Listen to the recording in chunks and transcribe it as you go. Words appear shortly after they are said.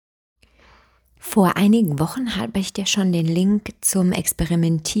Vor einigen Wochen habe ich dir schon den Link zum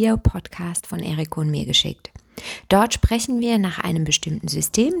Experimentier-Podcast von Eriko und mir geschickt. Dort sprechen wir nach einem bestimmten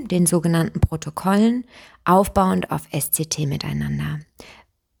System, den sogenannten Protokollen, aufbauend auf SCT miteinander.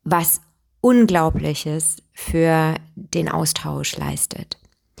 Was Unglaubliches für den Austausch leistet.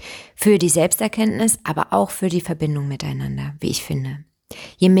 Für die Selbsterkenntnis, aber auch für die Verbindung miteinander, wie ich finde.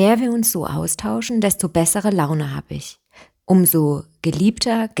 Je mehr wir uns so austauschen, desto bessere Laune habe ich. Umso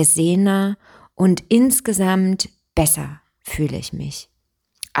geliebter, gesehener und insgesamt besser fühle ich mich.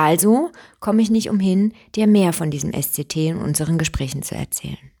 Also komme ich nicht umhin, dir mehr von diesem SCT in unseren Gesprächen zu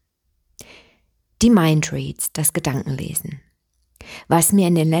erzählen. Die Mindreads, das Gedankenlesen. Was mir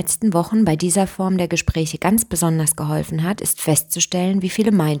in den letzten Wochen bei dieser Form der Gespräche ganz besonders geholfen hat, ist festzustellen, wie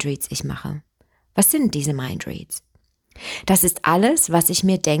viele Mindreads ich mache. Was sind diese Mindreads? Das ist alles, was ich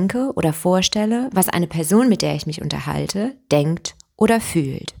mir denke oder vorstelle, was eine Person, mit der ich mich unterhalte, denkt oder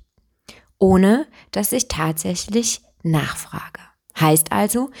fühlt. Ohne, dass ich tatsächlich nachfrage. Heißt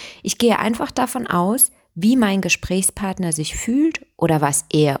also, ich gehe einfach davon aus, wie mein Gesprächspartner sich fühlt oder was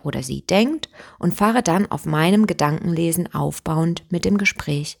er oder sie denkt und fahre dann auf meinem Gedankenlesen aufbauend mit dem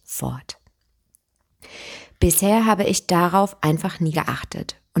Gespräch fort. Bisher habe ich darauf einfach nie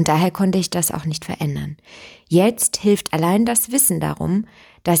geachtet und daher konnte ich das auch nicht verändern. Jetzt hilft allein das Wissen darum,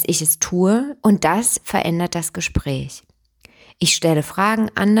 dass ich es tue und das verändert das Gespräch. Ich stelle Fragen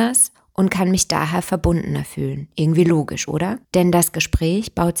anders und kann mich daher verbundener fühlen. Irgendwie logisch, oder? Denn das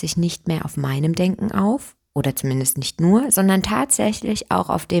Gespräch baut sich nicht mehr auf meinem Denken auf, oder zumindest nicht nur, sondern tatsächlich auch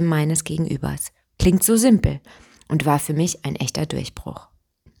auf dem meines Gegenübers. Klingt so simpel und war für mich ein echter Durchbruch.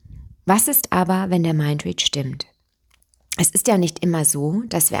 Was ist aber, wenn der Mindread stimmt? Es ist ja nicht immer so,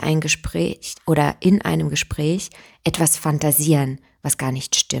 dass wir ein Gespräch oder in einem Gespräch etwas fantasieren, was gar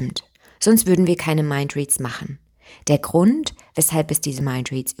nicht stimmt. Sonst würden wir keine Mindreads machen. Der Grund, weshalb es diese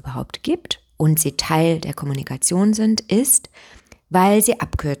Mindreads überhaupt gibt und sie Teil der Kommunikation sind, ist, weil sie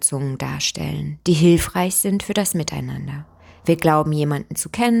Abkürzungen darstellen, die hilfreich sind für das Miteinander. Wir glauben, jemanden zu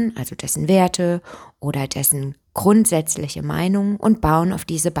kennen, also dessen Werte oder dessen grundsätzliche Meinung und bauen auf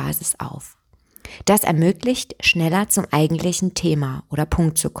diese Basis auf. Das ermöglicht, schneller zum eigentlichen Thema oder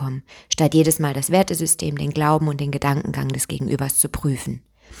Punkt zu kommen, statt jedes Mal das Wertesystem, den Glauben und den Gedankengang des Gegenübers zu prüfen.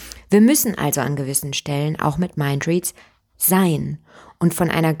 Wir müssen also an gewissen Stellen auch mit Mindreads sein und von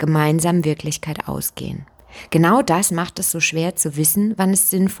einer gemeinsamen Wirklichkeit ausgehen. Genau das macht es so schwer zu wissen, wann es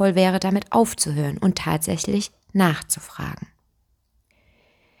sinnvoll wäre, damit aufzuhören und tatsächlich nachzufragen.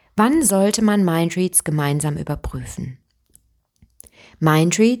 Wann sollte man Mindreads gemeinsam überprüfen?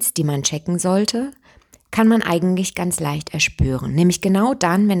 Mindreads, die man checken sollte, kann man eigentlich ganz leicht erspüren, nämlich genau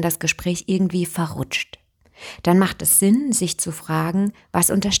dann, wenn das Gespräch irgendwie verrutscht. Dann macht es Sinn, sich zu fragen, was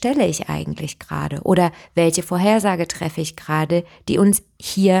unterstelle ich eigentlich gerade oder welche Vorhersage treffe ich gerade, die uns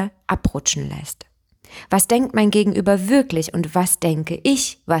hier abrutschen lässt. Was denkt mein Gegenüber wirklich und was denke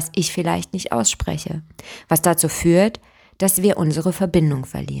ich, was ich vielleicht nicht ausspreche, was dazu führt, dass wir unsere Verbindung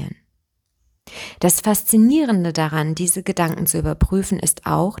verlieren. Das Faszinierende daran, diese Gedanken zu überprüfen, ist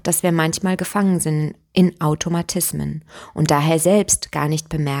auch, dass wir manchmal gefangen sind in Automatismen und daher selbst gar nicht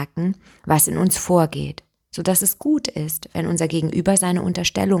bemerken, was in uns vorgeht, sodass es gut ist, wenn unser Gegenüber seine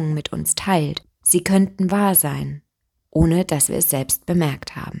Unterstellungen mit uns teilt. Sie könnten wahr sein, ohne dass wir es selbst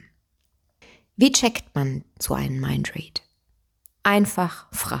bemerkt haben. Wie checkt man so einen Mindread? Einfach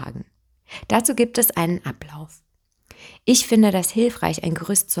fragen. Dazu gibt es einen Ablauf. Ich finde das hilfreich, ein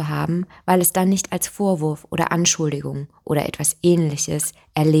Gerüst zu haben, weil es dann nicht als Vorwurf oder Anschuldigung oder etwas Ähnliches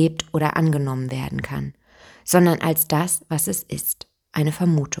erlebt oder angenommen werden kann, sondern als das, was es ist, eine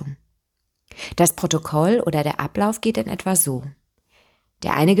Vermutung. Das Protokoll oder der Ablauf geht in etwa so.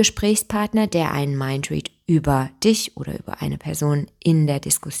 Der eine Gesprächspartner, der einen Mindread über dich oder über eine Person in der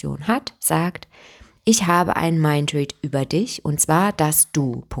Diskussion hat, sagt, ich habe einen Mindread über dich und zwar, dass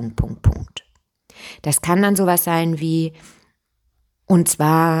du ... Das kann dann sowas sein wie, und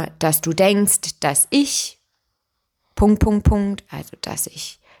zwar, dass du denkst, dass ich ... also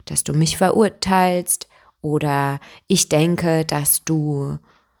dass du mich verurteilst oder ich denke, dass du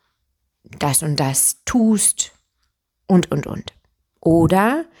das und das tust und.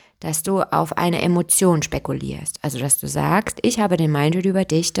 Oder, dass du auf eine Emotion spekulierst. Also, dass du sagst, ich habe den Mindread über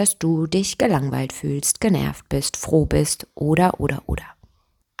dich, dass du dich gelangweilt fühlst, genervt bist, froh bist oder.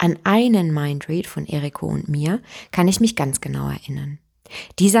 An einen Mindread von Eriko und mir kann ich mich ganz genau erinnern.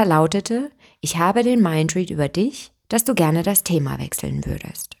 Dieser lautete, ich habe den Mindread über dich, dass du gerne das Thema wechseln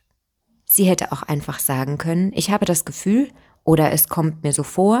würdest. Sie hätte auch einfach sagen können, ich habe das Gefühl oder es kommt mir so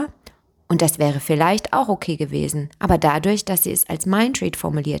vor und das wäre vielleicht auch okay gewesen. Aber dadurch, dass sie es als Mindread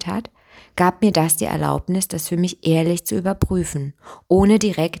formuliert hat, gab mir das die Erlaubnis, das für mich ehrlich zu überprüfen, ohne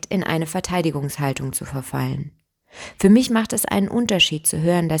direkt in eine Verteidigungshaltung zu verfallen. Für mich macht es einen Unterschied zu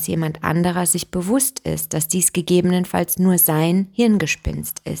hören, dass jemand anderer sich bewusst ist, dass dies gegebenenfalls nur sein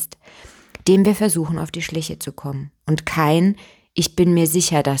Hirngespinst ist, dem wir versuchen auf die Schliche zu kommen und kein „Ich bin mir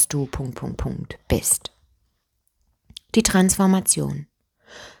sicher, dass du… bist“. Die Transformation.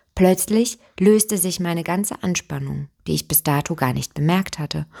 Plötzlich löste sich meine ganze Anspannung, die ich bis dato gar nicht bemerkt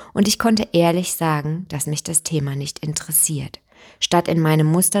hatte, und ich konnte ehrlich sagen, dass mich das Thema nicht interessiert. Statt in meinem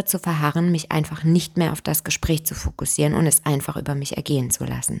Muster zu verharren, mich einfach nicht mehr auf das Gespräch zu fokussieren und es einfach über mich ergehen zu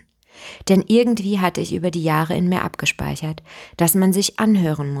lassen. Denn irgendwie hatte ich über die Jahre in mir abgespeichert, dass man sich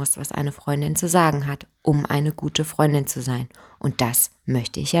anhören muss, was eine Freundin zu sagen hat, um eine gute Freundin zu sein. Und das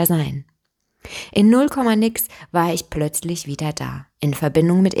möchte ich ja sein. In 0, nix war ich plötzlich wieder da, in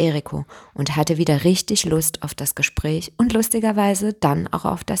Verbindung mit Eriko und hatte wieder richtig Lust auf das Gespräch und lustigerweise dann auch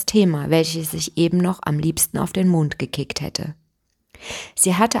auf das Thema, welches ich eben noch am liebsten auf den Mond gekickt hätte.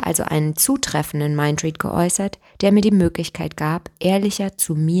 Sie hatte also einen zutreffenden Mindread geäußert, der mir die Möglichkeit gab, ehrlicher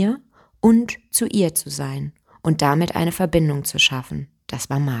zu mir und zu ihr zu sein und damit eine Verbindung zu schaffen. Das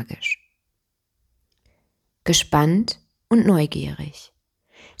war magisch. Gespannt und neugierig.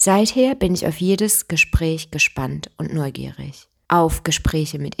 Seither bin ich auf jedes Gespräch gespannt und neugierig. Auf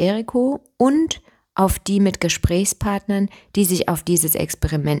Gespräche mit Eriko und auf die mit Gesprächspartnern, die sich auf dieses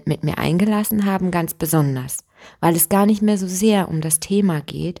Experiment mit mir eingelassen haben, ganz besonders, weil es gar nicht mehr so sehr um das Thema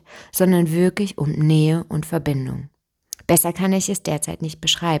geht, sondern wirklich um Nähe und Verbindung. Besser kann ich es derzeit nicht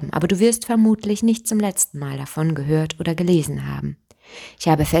beschreiben, aber du wirst vermutlich nicht zum letzten Mal davon gehört oder gelesen haben. Ich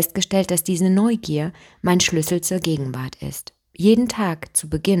habe festgestellt, dass diese Neugier mein Schlüssel zur Gegenwart ist. Jeden Tag zu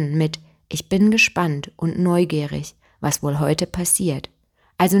beginnen mit „Ich bin gespannt und neugierig, was wohl heute passiert“.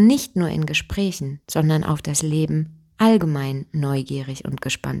 Also nicht nur in Gesprächen, sondern auf das Leben allgemein neugierig und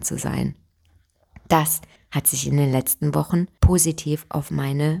gespannt zu sein. Das hat sich in den letzten Wochen positiv auf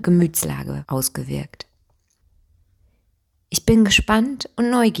meine Gemütslage ausgewirkt. Ich bin gespannt und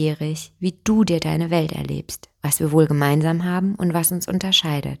neugierig, wie du dir deine Welt erlebst, was wir wohl gemeinsam haben und was uns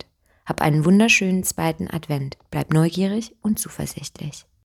unterscheidet. Hab einen wunderschönen 2. Advent. Bleib neugierig und zuversichtlich.